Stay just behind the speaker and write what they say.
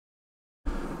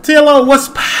TheeLitOne, what's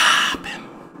poppin'?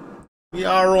 We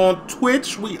are on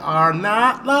Twitch. We are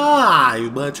not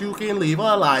live, but you can leave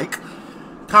a like,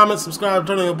 comment, subscribe,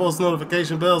 turn on your post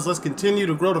notification bells. Let's continue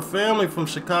to grow the family from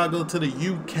Chicago to the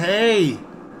UK.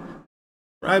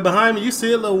 Right behind me, you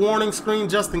see a little warning screen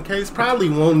just in case. Probably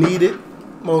won't need it.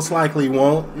 Most likely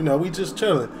won't. You know, we just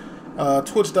chilling.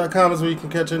 Twitch.com is where you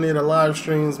can catch any of the live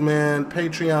streams, man.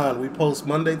 Patreon, we post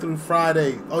Monday through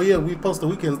Friday. Oh yeah, we post the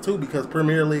weekends too because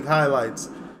Premier League highlights.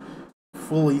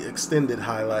 Fully extended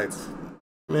highlights.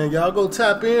 Man, y'all go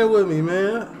tap in with me,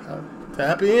 man.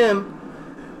 Tap in.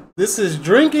 This is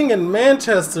drinking in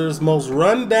Manchester's most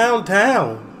run-down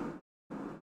town.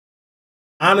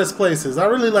 Honest Places. I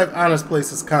really like Honest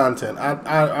Places content.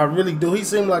 I really do. He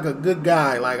seemed like a good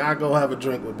guy. Like, I go have a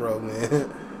drink with bro,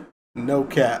 man. No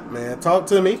cap, man. Talk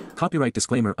to me. Copyright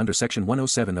disclaimer. Under Section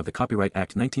 107 of the Copyright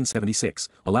Act 1976,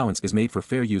 allowance is made for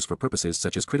fair use for purposes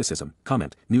such as criticism,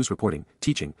 comment, news reporting,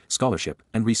 teaching, scholarship,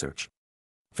 and research.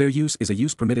 Fair use is a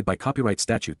use permitted by copyright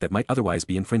statute that might otherwise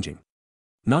be infringing.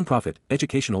 Non-profit,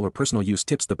 educational or personal use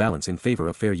tips the balance in favor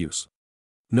of fair use.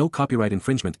 No copyright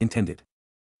infringement intended.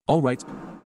 All rights.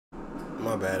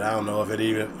 My bad. I don't know if it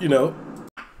even, you know.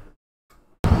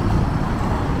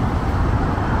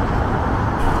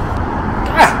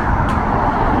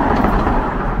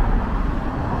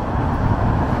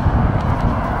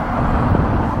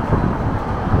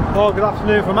 Well, good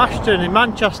afternoon from Ashton in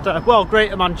Manchester. Well,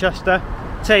 Greater Manchester,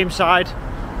 Tameside.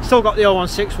 Still got the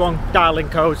 0161 dialing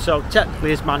code, so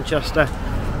technically it's Manchester.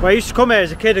 Well, I used to come here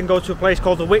as a kid and go to a place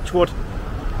called the Witchwood.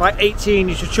 Like 18,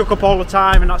 used to chuck up all the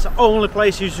time, and that's the only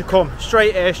place I used to come.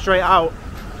 Straight here, straight out.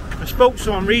 I spoke to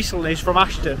someone recently, he's from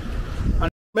Ashton.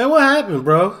 Man, what happened,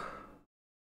 bro?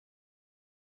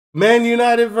 Man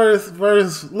United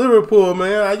versus Liverpool,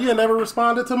 man. You never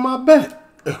responded to my bet.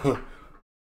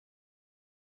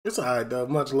 It's alright though,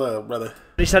 much love, brother.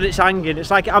 He said it's hanging,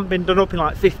 it's like it hasn't been done up in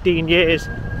like 15 years.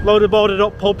 Load of boarded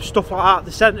up pubs, stuff like that.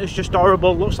 The centre's just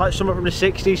horrible, looks like something from the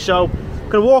 60s. So,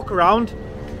 gonna walk around,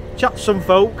 chat to some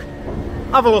folk,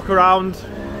 have a look around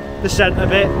the centre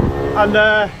bit,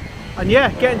 and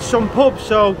yeah, get into some pubs.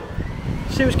 So,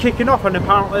 see what's kicking off, and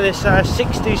apparently this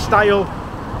 60s style,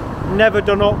 never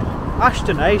done up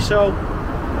Ashton, eh? So,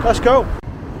 let's go.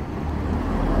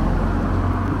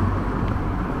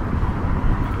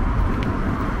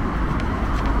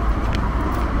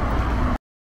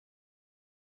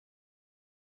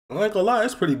 I ain't gonna lie,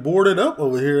 it's pretty boarded up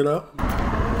over here though.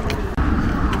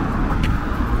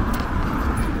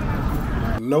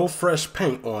 No fresh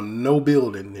paint on no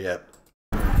building yet.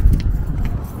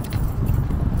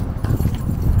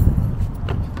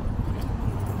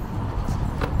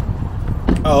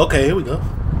 Oh, okay, here we go.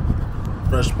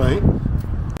 Fresh paint.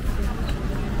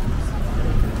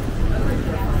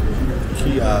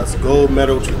 Kiosk, gold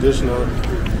medal, traditional.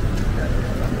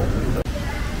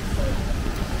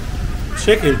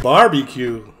 Chicken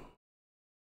barbecue.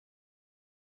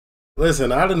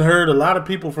 Listen, I done heard a lot of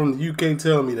people from the UK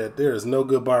tell me that there is no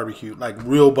good barbecue, like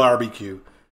real barbecue.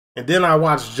 And then I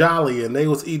watched Jolly and they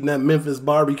was eating that Memphis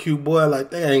barbecue, boy,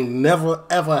 like they ain't never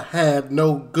ever had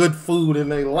no good food in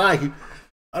their life.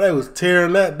 They was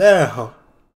tearing that down.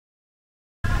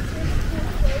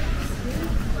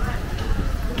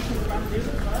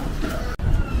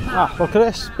 Ah, look at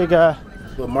this big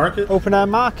market? Open air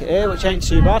market here, which ain't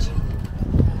too bad.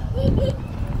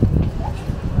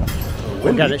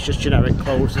 Again, it's just generic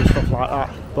clothes and stuff like that,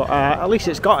 but at least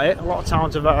it's got it. A lot of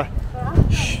towns have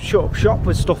shut up shop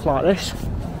with stuff like this.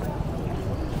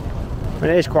 I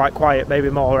mean, it is quite quiet, maybe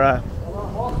more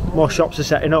shops are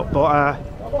setting up, but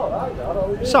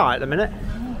it's alright at the minute.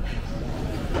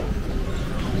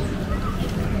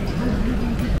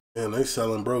 And they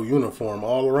selling bro uniform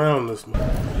all around this man.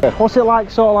 What's it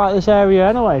like, sort of like this area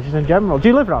anyway, just in general? Do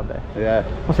you live around here? Yeah.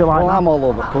 What's it like? Well, now? I'm all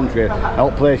over the country.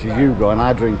 Out places you go and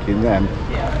I drink in them.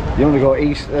 You only go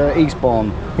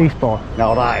Eastbourne. Eastbourne?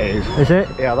 No, that is. Is it?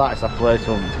 Yeah, that's a place.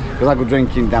 Because I go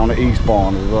drinking down at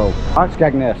Eastbourne as well.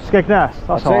 Skegness. Skegness? That's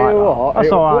I'll tell you what,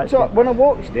 that's alright. When I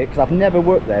watched it, because I've never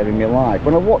worked there in my life,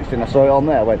 when I watched it and I saw it on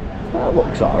there, I went, that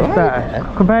looks alright.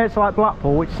 Better. Compare it to like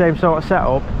Blackpool, which same sort of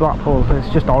setup. Blackpool,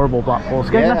 it's just horrible, Blackpool.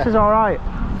 Skegness is alright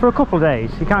for a couple of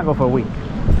days. You can't go for a week.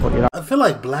 But, you know. I feel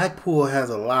like Blackpool has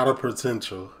a lot of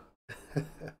potential.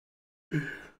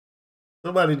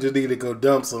 Somebody just need to go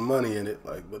dump some money in it,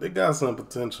 like, but it got some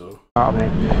potential. I mean,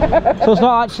 so it's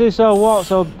not actually so what?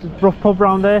 So rough pub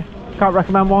round here. Can't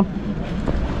recommend one.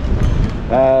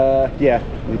 Yeah.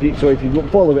 If you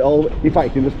follow it all, in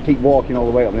fact, you can just keep walking all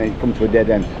the way up and then you come to a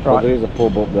dead end. Right. But there is a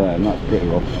pub up there, and that's pretty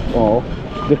rough. Or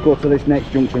just go to this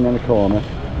next junction around the corner,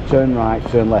 turn right,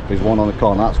 turn left, there's one on the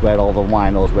corner. That's where all the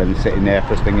winos when they're sitting there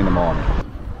first thing in the morning.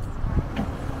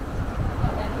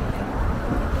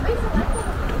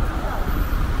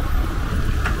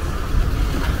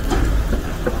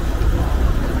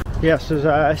 Yes,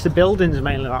 it's the buildings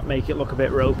mainly that make it look a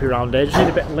bit ropey around here. Just need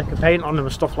a bit of liquor paint on them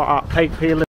and stuff like that, paint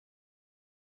peeling.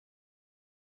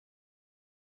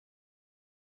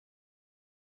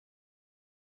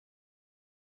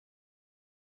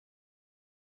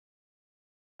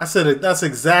 I said it, that's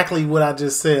exactly what I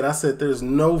just said. I said there's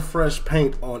no fresh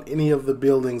paint on any of the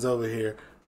buildings over here.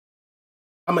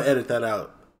 I'm gonna edit that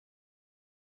out.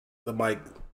 The mic.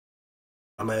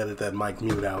 I'm gonna edit that mic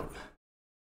mute out.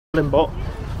 But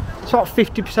it's about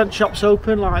 50% shops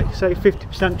open, like say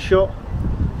 50% shut.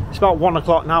 It's about 1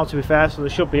 o'clock now to be fair, so they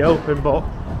should be open, but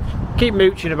keep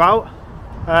mooching about.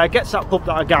 Gets that pub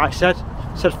that a guy said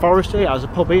Forest here has a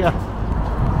pub here.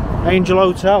 Angel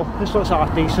Hotel. This looks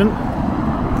half decent.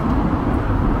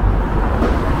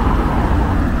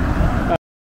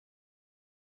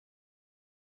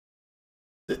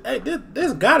 Hey,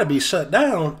 this gotta be shut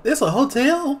down. It's a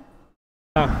hotel.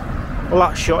 Well,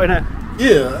 that's shut, innit?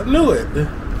 Yeah, I knew it.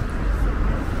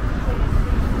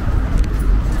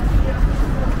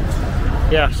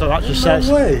 Yeah, so that just No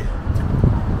says way.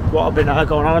 what I've been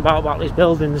going on about these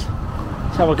buildings.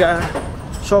 So we'll get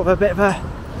a sort of a bit of a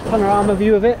panorama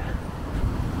view of it.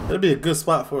 It'd be a good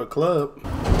spot for a club.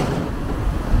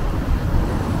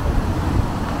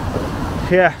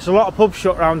 Yeah, there's a lot of pubs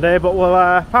shut around here, but well,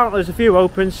 apparently there's a few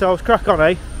open, so let's crack on,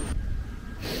 eh?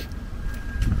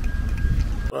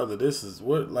 Brother, this is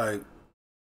what like.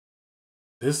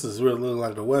 This is really looking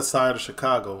like the west side of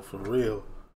Chicago for real.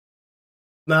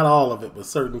 Not all of it, but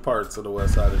certain parts of the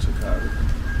west side of Chicago.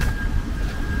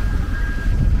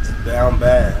 It's down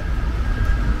bad.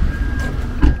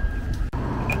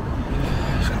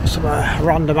 It's got some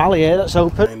random alley here that's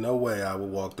open. Ain't no way I would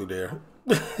walk through there.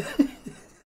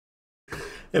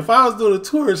 If I was doing a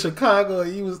tour in Chicago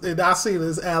and I see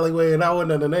this alleyway and I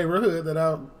went in the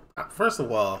neighborhood, first of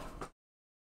all,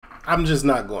 I'm just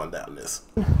not going down this.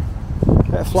 Bit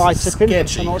of fly tipping. Sketchy. I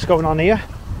don't know what's going on here.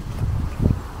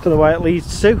 To the way it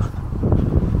leads to.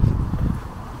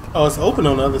 Oh, it's open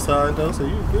on the other side though, so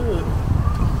you're good.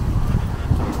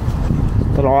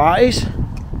 Don't know what that is.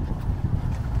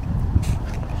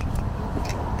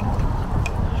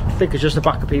 I think it's just the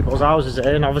back of people's houses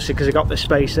here, and obviously because they got this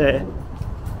space here,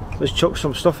 let's chuck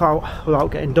some stuff out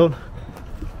without getting done.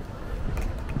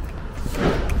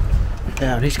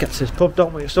 Yeah, we need to get to this pub,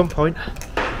 don't we, at some point.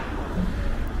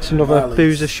 It's another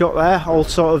boozer shop there, old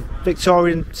sort of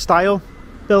Victorian style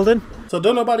building. So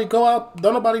don't nobody go out,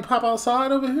 don't nobody pop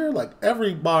outside over here? Like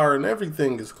every bar and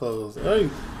everything is closed. Hey.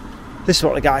 This is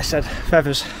what the guy said,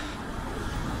 Feathers.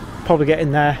 Probably get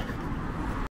in there.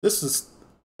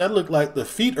 That looked like the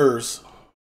Fiat-ers.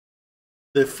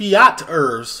 The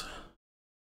Fiat-ers.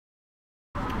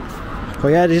 But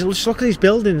yeah, just look at these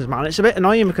buildings, man. It's a bit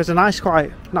annoying because they're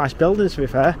quite nice buildings to be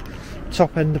fair.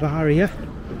 Top end of our area.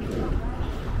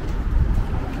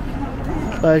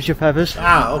 There's your Feathers.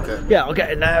 Ah, okay. Yeah, I'll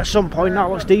get in there at some point. That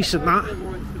looks decent, that.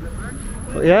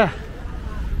 But yeah,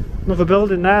 another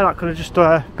building there that could have just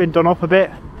been done up a bit.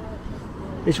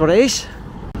 Is what it is.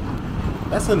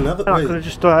 That's another. That could have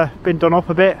just been done up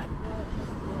a bit.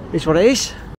 Is what it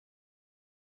is.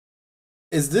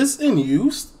 Is this in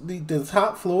use? The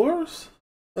top floors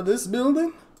of this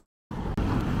building?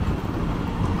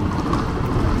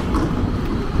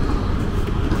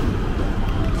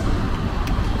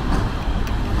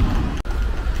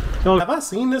 Have I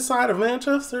seen this side of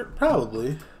Manchester?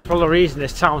 Probably. Well, the reason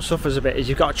this town suffers a bit is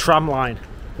you've got a tram line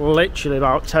literally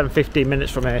about 10-15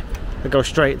 minutes from here that goes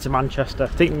straight into Manchester. I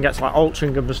think you can get to like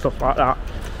Altrincham and stuff like that.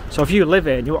 So if you live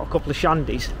here and you want a couple of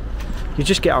shandies, you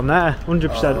just get on there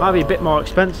 100%. Might be a bit more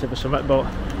expensive or something, but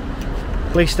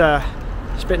at least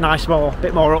it's a bit nice,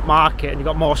 bit more upmarket, and you've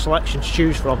got more selection to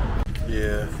choose from.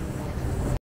 Yeah.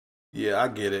 Yeah, I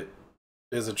get it.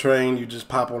 There's a train, you just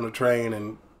pop on the train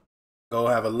and go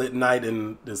have a lit night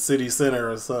in the city center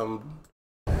or something,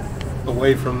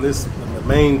 away from the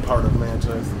main part of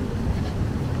Manchester.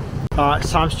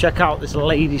 It's time to check out this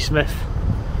Ladysmith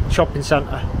shopping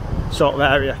centre sort of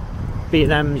area.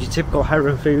 B&M's, your typical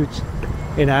heron foods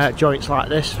in joints like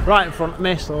this, right in front of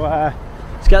me, so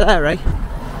let's get there, eh?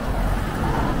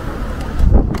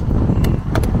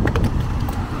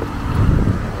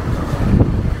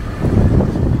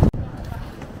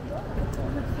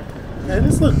 Hey,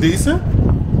 this look decent.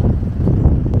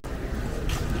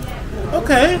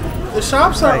 Okay, the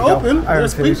shops are open.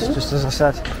 There's foods, people. just as I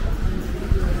said.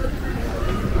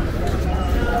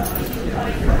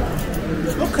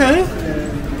 Okay.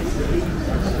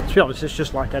 To be honest, it's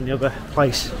just like any other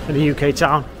place in a UK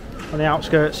town on the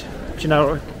outskirts. You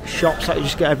know, shops that you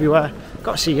just get everywhere.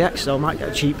 Got a CX though, might get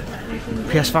a cheap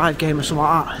PS5 game or something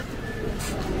like that.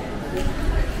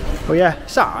 But yeah,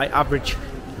 it's alright, average.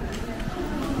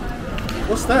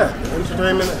 What's that?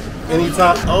 Entertainment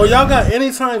Anytime. Oh, y'all got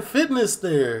Anytime Fitness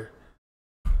there.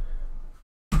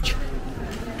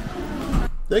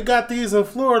 They got these in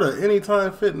Florida,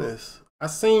 Anytime Fitness. I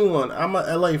seen one. I'm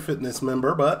a LA Fitness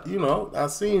member, but you know, I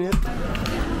seen it.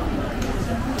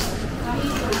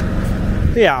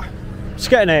 Yeah, it's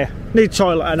getting here. Need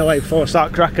toilet anyway before I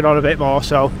start cracking on a bit more.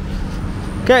 So,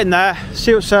 getting there.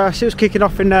 See what's kicking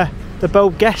off in the Bow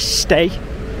guest stay.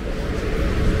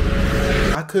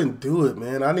 I couldn't do it,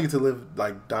 man. I need to live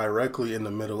like directly in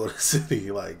the middle of the city,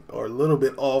 like, or a little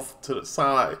bit off to the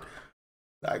side.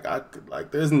 Like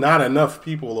there's not enough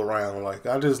people around. Like,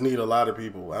 I just need a lot of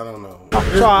people. I don't know.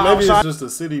 Maybe it's just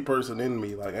a city person in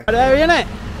me. Like, there, innit?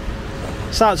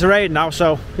 Starting to rain now,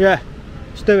 so yeah,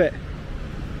 let's do it.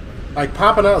 Like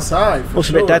popping outside. For Looks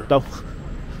sure. a bit dead though.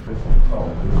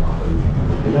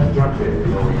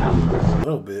 A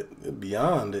little bit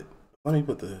beyond it. Let me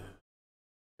put the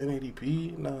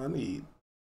 1080p. No, I need.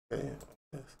 Damn.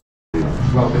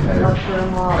 Hi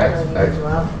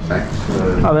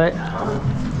mate.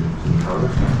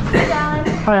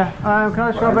 Hiya. Can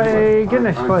I just grab a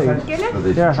Guinness, please?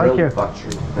 Guinness? Yeah, thank you.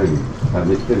 And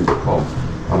it didn't come.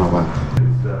 And I went,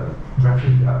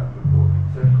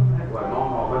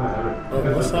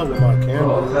 Oh, what's up with my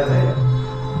camera?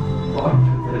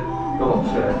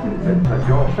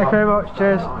 Thank you very much.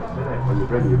 Cheers. When you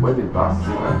bring your wedding back,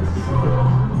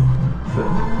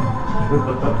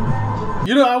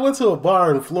 You know, I went to a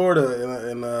bar in Florida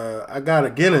and I got a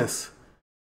Guinness.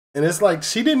 And it's like,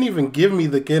 she didn't even give me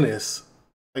the Guinness.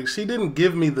 Like, she didn't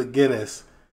give me the Guinness.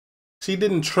 She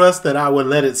didn't trust that I would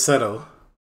let it settle.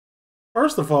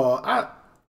 First of all,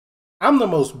 I'm the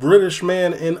most British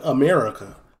man in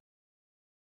America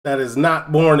that is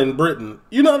not born in Britain.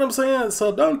 You know what I'm saying?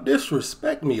 So don't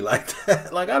disrespect me like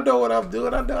that. Like, I know what I'm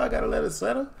doing. I know I gotta let it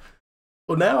settle.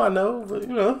 Well, now I know, but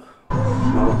you know.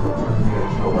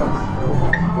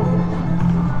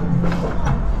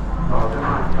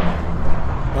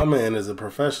 My man is a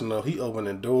professional. He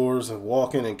opening doors and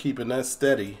walking and keeping that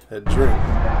steady, that drink.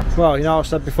 Well, you know, I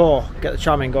said before, get the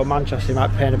tram in, go to Manchester, you might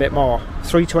be paying a bit more.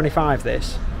 $3.25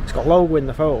 this. It's got logo in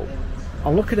the phone.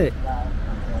 Oh, look at it.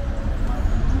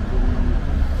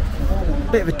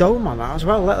 Bit of a dome on that as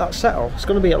well, let that settle. It's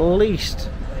going to be at least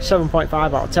 7.5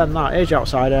 out of 10 that. Here's your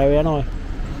outside area anyway.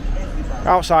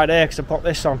 Outside here because I put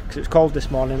this on because it was cold this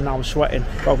morning and now I'm sweating.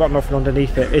 But I've got nothing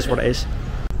underneath it, is what it is.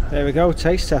 There we go,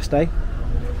 taste test, eh?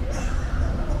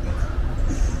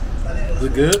 Is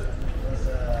it good?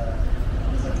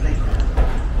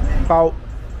 About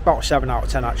 7 out of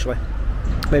 10 actually.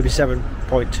 Maybe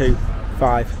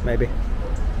 7.25 maybe.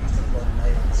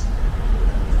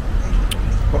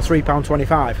 What,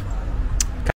 £3.25?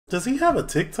 Does he have a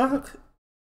TikTok?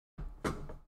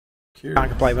 Curious. Can't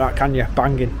complain with that, can you?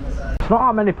 Banging. There's not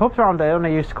that many pubs around here when I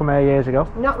used to come here years ago.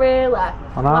 Not really. I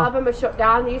know. A lot of them are shut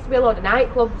down. There used to be a lot of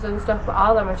nightclubs and stuff, but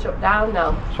all of them are shut down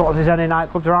now. So what, there's any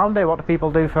nightclubs around here? What do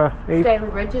people do for evening? Staley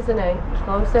Bridge, isn't it? It's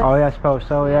closer. Oh yeah, I suppose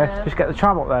so, yeah. Yeah. Just get the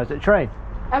tram up there, is it a train?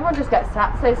 Everyone just gets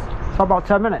taxis. So about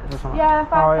 10 minutes or something? Yeah,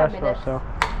 5 10 minutes. So.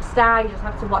 Star, you just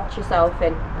have to watch yourself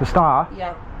in. The Star?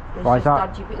 Yeah. It's Why is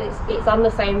just that? dodgy. It's on the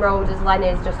same road as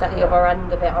Lenny's, just at the other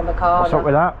end of it on the corner. What's up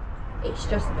with that? It's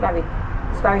just very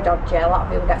dodgy. A lot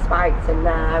of people get spiked in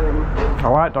there, and I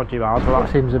like dodgy bars, but that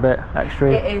seems a bit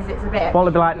extreme. it is. It's a bit. What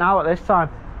would it be like now at this time?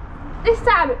 This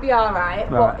time it'd be alright,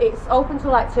 but it's open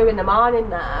till like 2 in the morning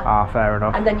there. Ah, fair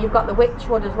enough. And then you've got the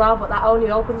Witchwood as well, but that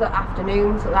only opens at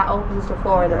afternoon, so that opens till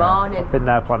 4 in the morning. I've been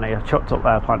there plenty, I've chucked up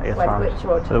there plenty of times.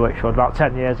 Witchwood? To the Witchwood, about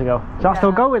 10 years ago. Is that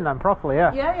still going then, properly,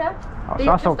 yeah? Yeah. Oh, They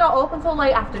so just don't open till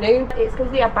late afternoon. It's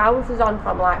because they have bouncers on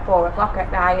from like 4 o'clock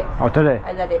at night. Oh, did it?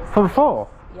 And then it's... From 4?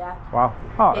 Yeah. Wow.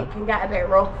 Oh, It can get a bit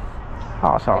rough.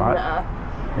 Oh, that's alright.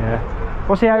 Yeah.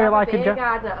 What's the area like in general? There's a beer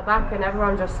garden at the back and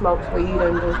everyone just smokes weed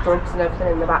and does drugs and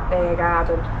everything in the back beer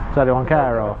garden. Does anyone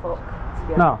care or?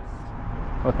 No.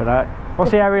 Look at that.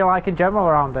 What's the area like in general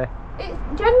around here? It's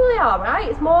generally alright.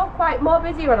 It's quite more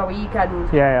busier on a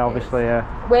weekend. Yeah, obviously, yeah.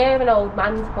 We're an old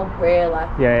man's pub, really.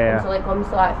 Yeah. Until it comes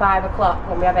to like 5 o'clock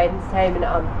when we have entertainment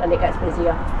on and it gets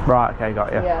busier. Right, okay,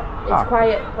 got you. Yeah. It's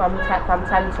quiet from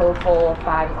 10 till 4,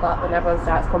 5 o'clock when everyone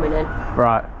starts coming in.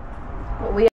 Right.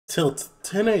 But we Till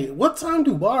 10 a.m. What time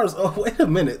do bars... Oh, wait a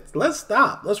minute. Let's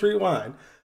stop. Let's rewind.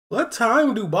 What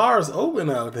time do bars open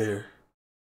out there?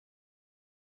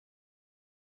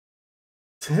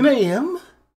 10 a.m.?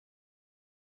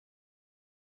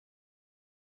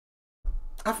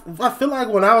 I feel like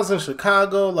when I was in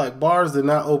Chicago, like bars did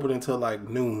not open until like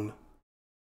noon,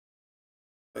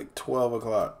 like 12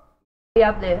 o'clock. We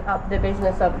have the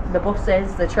business of the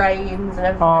buses, the trains, and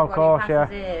everything. Oh, of course, yeah.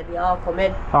 Here, they all come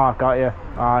in. Oh, I've got you.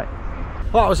 Alright.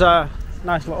 Well, that was a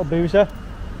nice little boozer.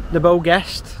 The Bow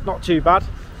Guest, not too bad.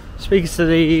 Speaking to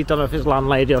the, don't know if it's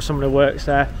landlady or someone who works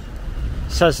there,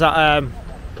 says that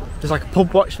there's like a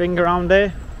pub watch thing around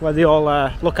here where they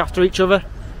all look after each other.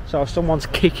 So if someone's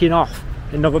kicking off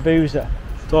another boozer,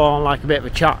 they're all on like a bit of a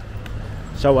chat.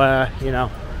 So you know,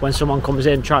 when someone comes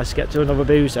in, tries to get to another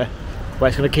boozer where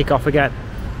it's going to kick off again,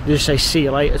 you just say see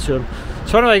you later to them.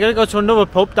 So anyway, going to go to another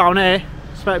pub down here.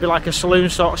 It's maybe like a saloon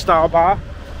sort of style bar.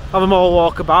 Have them all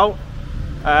walk about.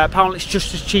 Apparently it's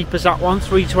just as cheap as that one,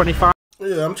 $3.25.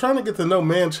 Yeah, I'm trying to get to know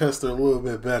Manchester a little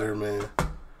bit better, man.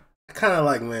 I kind of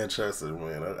like Manchester,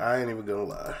 man. I ain't even gonna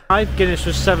lie. Guinness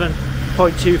was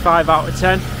 7.25 out of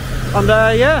 10. And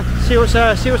yeah, see what's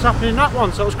happening in that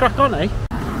one. So let's crack on, eh?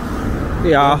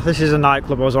 Yeah, this is a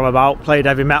nightclub I was on about. Played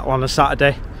heavy metal on a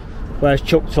Saturday, where it's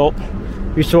chucked up.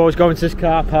 Used to always go into this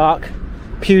car park,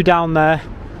 pew down there,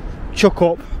 chuck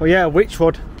up. Well, yeah,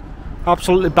 Witchwood,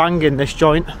 absolutely banging this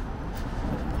joint.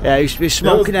 Yeah, used to be a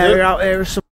smoking area out here or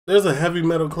something. There's a heavy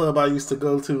metal club I used to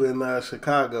go to in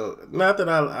Chicago. Not that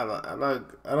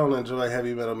I don't enjoy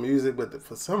heavy metal music, but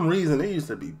for some reason it used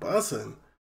to be bussing.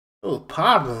 It was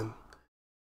popping.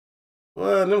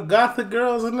 Well, them gothic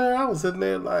girls in there, I was in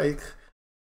there like,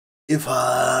 if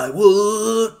I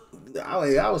would,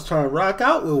 I was trying to rock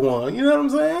out with one. You know what I'm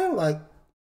saying? Like,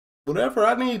 whatever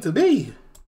I need to be.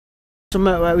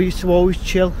 Somewhere where we used to always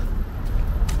chill.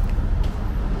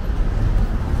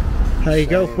 There you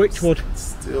go, Witchwood.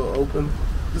 Still open.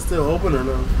 It's still open or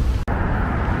no?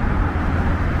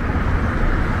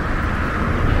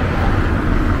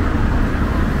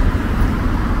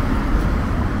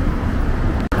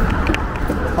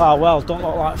 Oh well, don't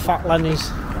look like Fat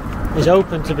Lenny's is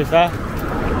open, to be fair.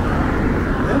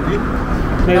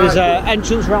 Maybe there's an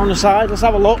entrance around the side. Let's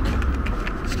have a look.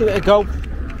 Let's give it a go.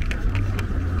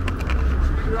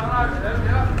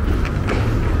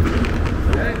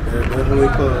 They're definitely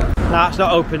closed. Nah, it's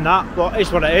not open that, but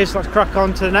it's what it is. Let's crack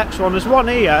on to the next one. There's one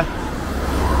here.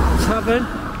 Tavern.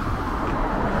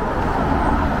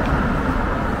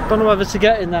 Don't know whether to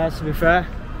get in there, to be fair.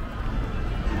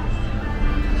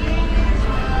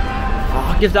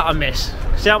 Oh, I'll give that a miss.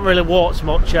 She hasn't really walked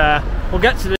much. We'll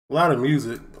get to the A lot of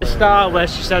music. start where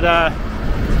she said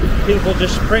people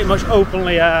just pretty much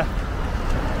openly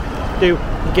do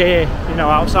gear, you know,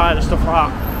 outside and stuff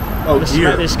like that. Oh,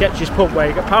 gear. The sketches pub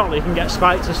where apparently you can get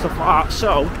spiked and stuff like that.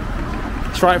 So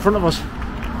it's right in front of us.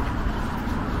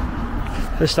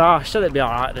 The star said it'd be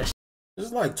alright. This.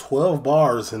 There's like 12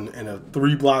 bars in a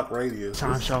 3-block radius.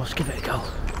 Time, so let's give it a go.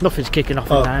 Nothing's kicking off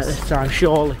in there at this time,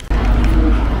 surely.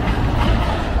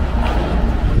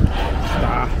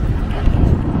 Star.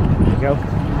 There you go.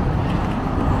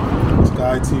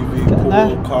 Sky TV,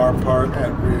 pool, car park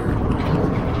at rear.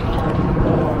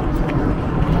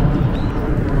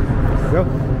 There you go.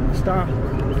 Star.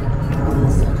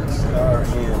 Star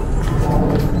in.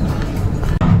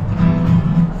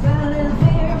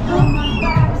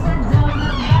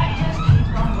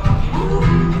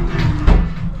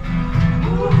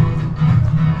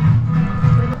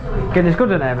 Guinness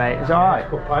good in there, mate? Is it alright?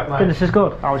 Good pint, mate. Guinness is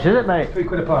good. How much is it, mate?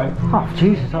 £3 a pint. Oh,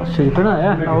 Jesus, that's cheap, isn't it?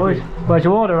 Yeah, no worries. Where's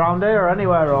your order, around here or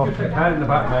anywhere? Or? Take time in the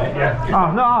back, mate, yeah.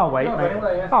 Oh, no, I'll wait,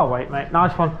 mate. I'll wait, mate.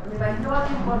 Nice one.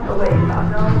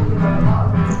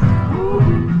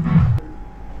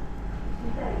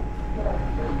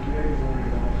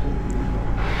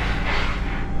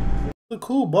 It's a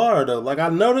cool bar, though. Like, I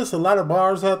noticed a lot of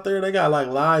bars out there, they got like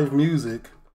live music.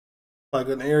 Like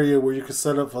an area where you can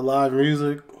set up for live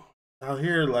music. Out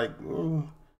here, like,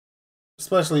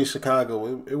 especially in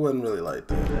Chicago, it wasn't really like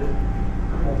that.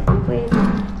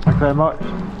 Thank you very much.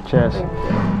 Cheers.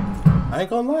 I ain't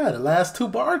gonna lie, the last 2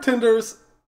 bartenders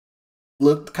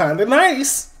looked kind of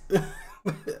nice.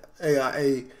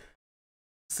 Hey,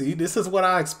 see, this is what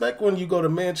I expect when you go to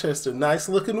Manchester. Nice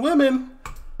looking women.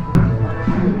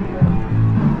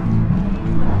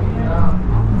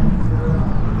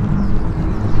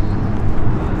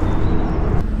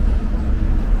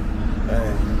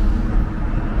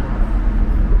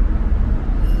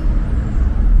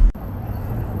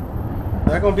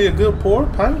 That gonna be a good pour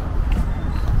pint?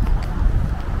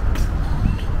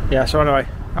 Yeah, so anyway,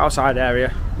 outside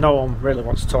area, no one really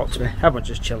wants to talk to me. Everyone's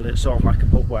just chilling. It's sort of like a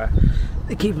pub where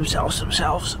they keep themselves to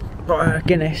themselves. But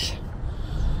Guinness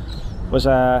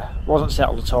wasn't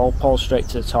settled at all, pulled straight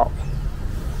to the top.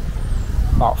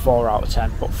 About 4 out of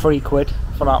 10, but £3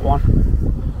 for that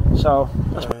one. So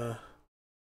that's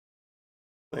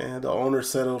The owner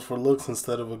settled for looks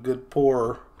instead of a good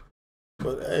pourer.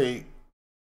 But hey,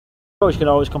 You can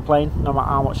always complain, no matter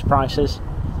how much the price is.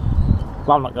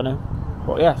 Well, I'm not going to.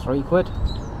 But yeah,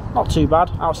 £3. Not too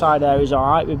bad. Outside area's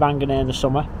alright. We're banging it in the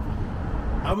summer.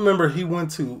 I remember he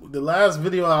went to the last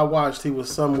video I watched. He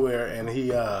was somewhere and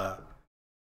he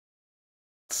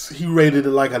rated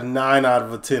it like a 9 out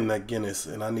of 10 at Guinness,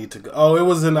 and I need to go. Oh, it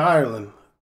was in Ireland.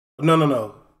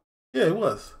 No. Yeah, it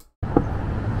was.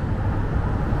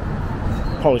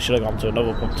 Probably should have gone to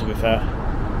another pub, to be fair.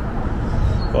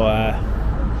 But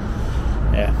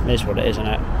yeah, it is what it is, isn't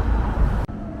it?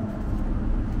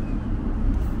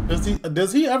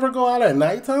 Does he ever go out at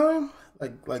nighttime?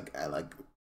 Like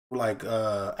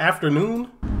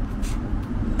afternoon?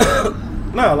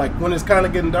 No, like when it's kind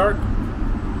of getting dark.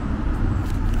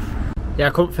 Yeah, I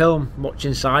couldn't film much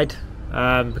inside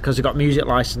because I got music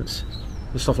license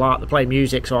and stuff like that. They play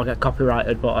music, so I get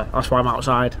copyrighted. But that's why I'm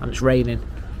outside, and it's raining.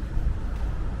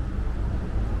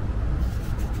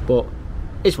 But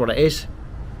it's what it is.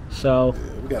 So,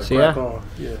 we got to crack on.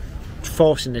 Yeah.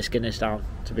 Forcing this Guinness down.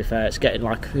 To be fair, it's getting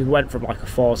like, it went from like a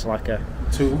 4 to like a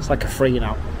 2. It's like a 3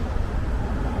 now.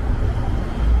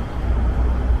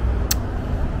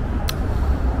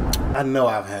 I know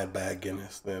I've had bad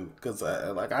Guinness then, because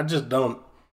I just don't.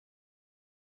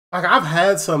 Like, I've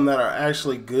had some that are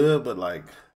actually good, but like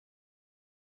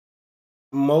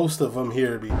most of them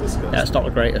here be disgusting. Yeah, it's not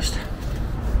the greatest.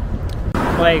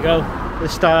 Well, there you go, the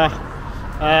Star.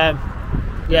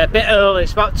 Yeah, a bit early.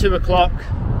 It's about 2 o'clock.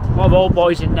 A lot of old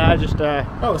boys in there just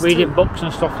reading books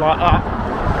and stuff like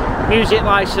that. Music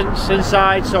license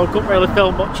inside, so I couldn't really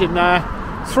film much in there.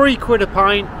 £3 a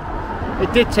pint.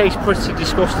 It did taste pretty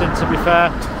disgusting, to be fair.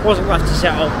 Wasn't left to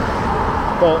settle,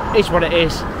 but it's what it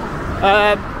is.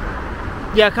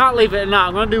 Yeah, I can't leave it at that.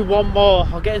 I'm going to do one more.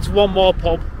 I'll get into one more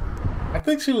pub. I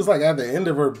think she was like at the end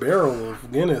of her barrel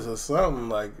of Guinness or something.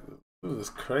 Like, it was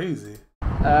crazy.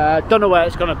 Don't know where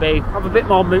it's going to be. Have a bit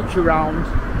more mooch around.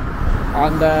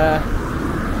 And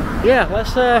yeah,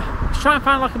 let's try and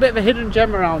find like a bit of a hidden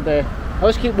gem around here. I'll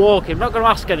just keep walking. I'm not going to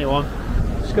ask anyone.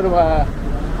 Just going to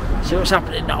see what's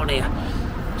happening down here.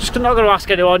 Just not going to ask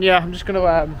anyone. Yeah, I'm just going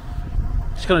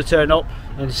to turn up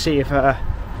and see if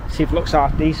it looks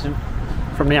half decent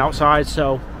from the outside.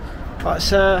 So let's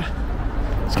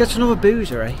get to another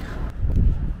boozer, eh?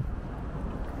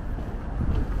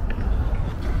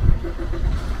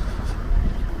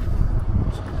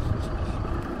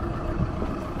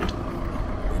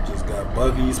 We just got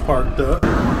buggies parked up.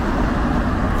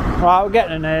 Right, we're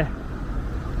getting in here.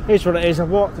 Here's what it is.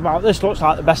 I've walked about. This looks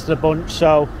like the best of the bunch,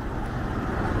 so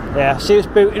yeah, see it's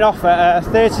booting off at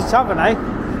 30 Tavern, eh?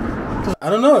 I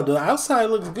don't know, the outside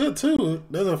looks good too.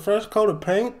 There's a fresh coat of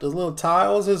paint, the little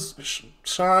tiles is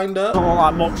shined up. Don't look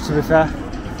like much, to be fair.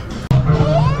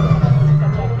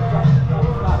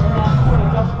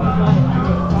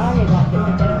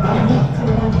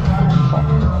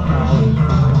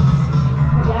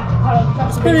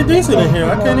 It's pretty decent in here.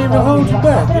 I can't even hold you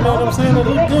back. You know what I'm saying? It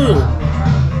looks good.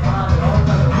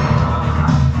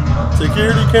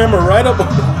 Security camera right up.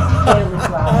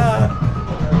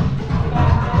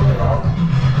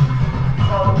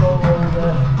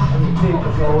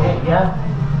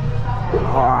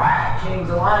 Change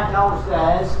the light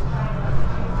downstairs.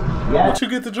 Yeah. What you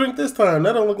get to drink this time?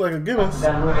 That don't look like a Guinness.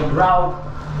 Then we're going round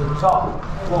the top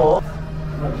floor.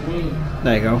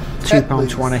 There you go,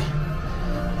 £2.20.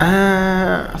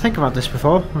 I think I've had this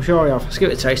before. I'm sure I have. Let's give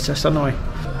it a taste test anyway.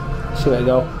 So there you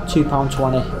go,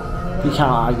 £2.20. You can't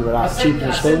argue with that. Cheap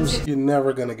as spoons. You're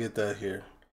never gonna get that here.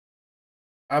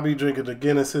 I'll be drinking the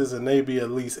Guinnesses and they be at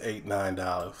least $8,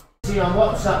 $9. See on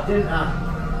WhatsApp, didn't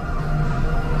I?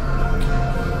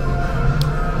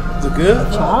 Is it good?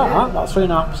 It's alright, about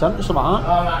 3.5%, something like that.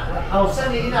 Alright, I'll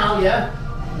send it now, yeah?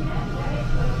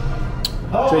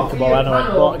 Drinkable anyway,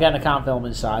 but again I can't film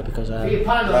inside because A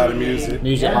lot of music.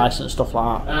 music license, stuff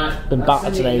like that. Been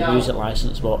battered today with music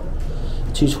license, but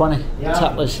 £2.20.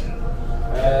 Tettlers.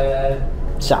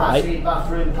 It's alright.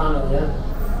 Bathroom panel, yeah?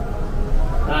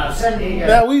 I'll send it, yeah?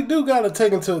 Now we do gotta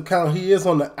take into account he is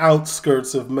on the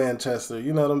outskirts of Manchester,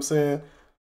 you know what I'm saying?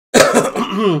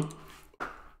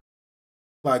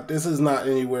 Like, this is not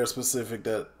anywhere specific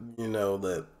that, you know,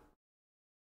 that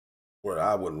where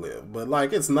I would live. But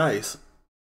like, it's nice.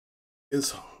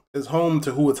 It's home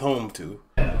to who it's home to.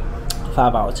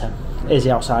 5 out of 10. Is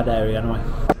the outside area anyway.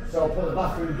 So put the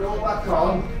bathroom door back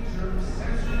on.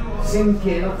 Sink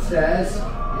in upstairs,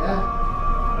 yeah?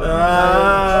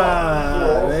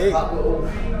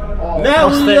 Now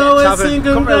we always sing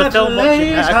Couldn't really film much in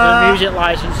there congratulations. because of music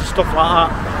license and stuff like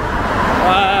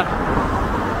that.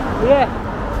 Yeah,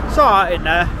 it's alright in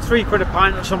there. £3 a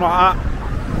pint or something like that.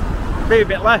 Maybe a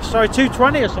bit less. Sorry,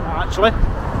 220 or something actually.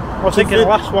 I was thinking the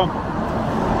last one.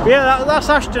 But yeah, that's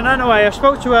Ashton anyway. I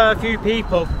spoke to a few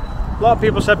people. A lot of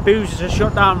people said boozers are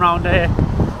shut down around here.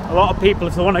 A lot of people,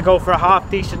 if they want to go for a half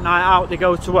decent night out, they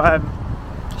go to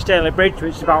Staley Bridge,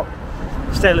 which is about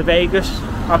Staley Vegas.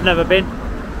 I've never been.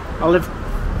 I live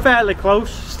fairly close,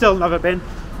 still never been.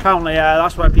 Apparently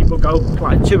that's where people go,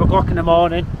 like 2 o'clock in the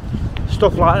morning,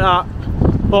 stuff like that.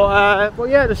 But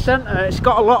yeah, the centre, it's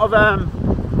got a lot of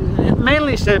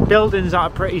mainly it's the buildings that are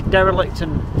pretty derelict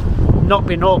and not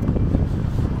been up,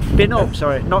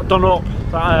 sorry, not done up.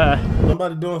 But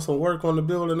somebody doing some work on the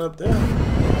building up there.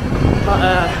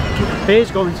 But beer's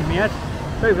going to my head.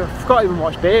 I forgot even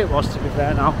what beer it was, to be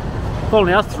fair now. I've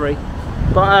only had 3.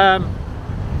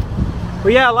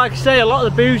 But yeah, like I say, a lot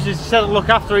of the boozers said to look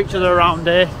after each other around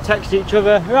here, text each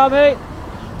other, right mate?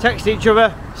 Text each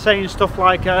other, saying stuff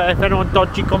like if anyone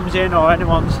dodgy comes in or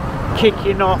anyone's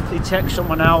kicking off, they text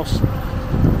someone else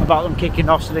about them kicking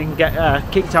off so they can get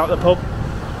kicked out of the pub.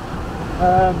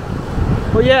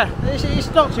 But yeah,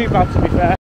 it's not too bad, to be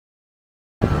fair.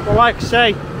 But like I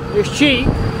say, it's cheap.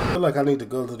 I feel like I need to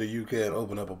go to the UK and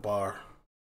open up a bar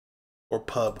or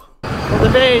pub. But the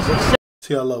beers itself,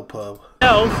 TLO pub.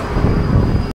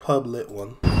 Pub lit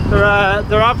one. They're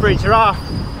average, they're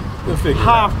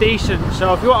half decent.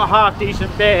 So if you want a half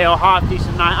decent beer or half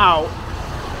decent night out,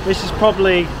 this is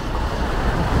probably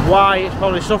why it's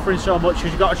probably suffering so much,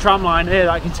 because you've got a tram line here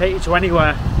that can take you to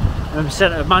anywhere. In the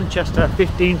centre of Manchester,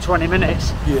 15-20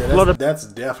 minutes. Yeah, that's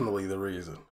definitely the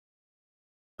reason.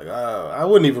 Like I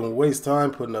wouldn't even waste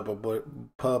time putting up a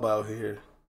pub out here.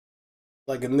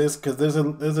 Like in this, because there's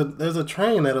a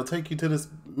train that'll take you to this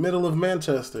middle of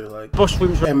Manchester, like bus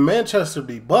routes, and Manchester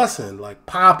be bussing, like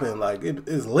popping, like it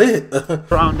is lit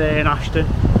around here in Ashton.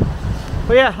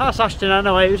 But yeah, that's Ashton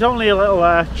anyway. It was only a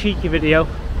little cheeky video,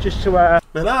 just to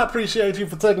man, I appreciate you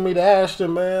for taking me to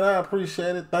Ashton, man. I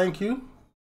appreciate it. Thank you.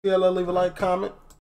 Yeah, leave a like, comment.